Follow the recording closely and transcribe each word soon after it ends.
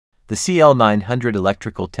The CL900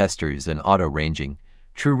 electrical tester is an auto-ranging,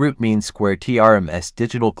 true root mean square TRMS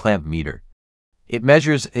digital clamp meter. It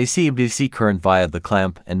measures AC of DC current via the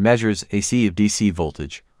clamp and measures AC of DC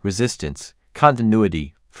voltage, resistance,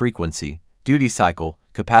 continuity, frequency, duty cycle,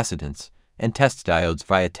 capacitance, and test diodes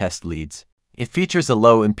via test leads. It features a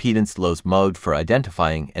low impedance lows mode for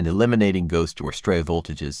identifying and eliminating ghost or stray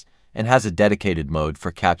voltages, and has a dedicated mode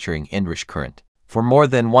for capturing inrush current. For more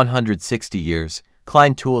than 160 years,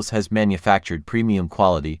 Klein Tools has manufactured premium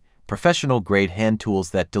quality, professional-grade hand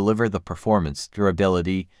tools that deliver the performance,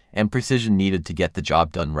 durability, and precision needed to get the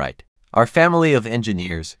job done right. Our family of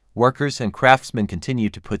engineers, workers, and craftsmen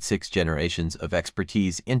continue to put 6 generations of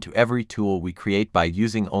expertise into every tool we create by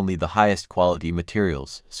using only the highest quality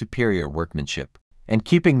materials, superior workmanship, and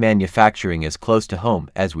keeping manufacturing as close to home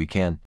as we can.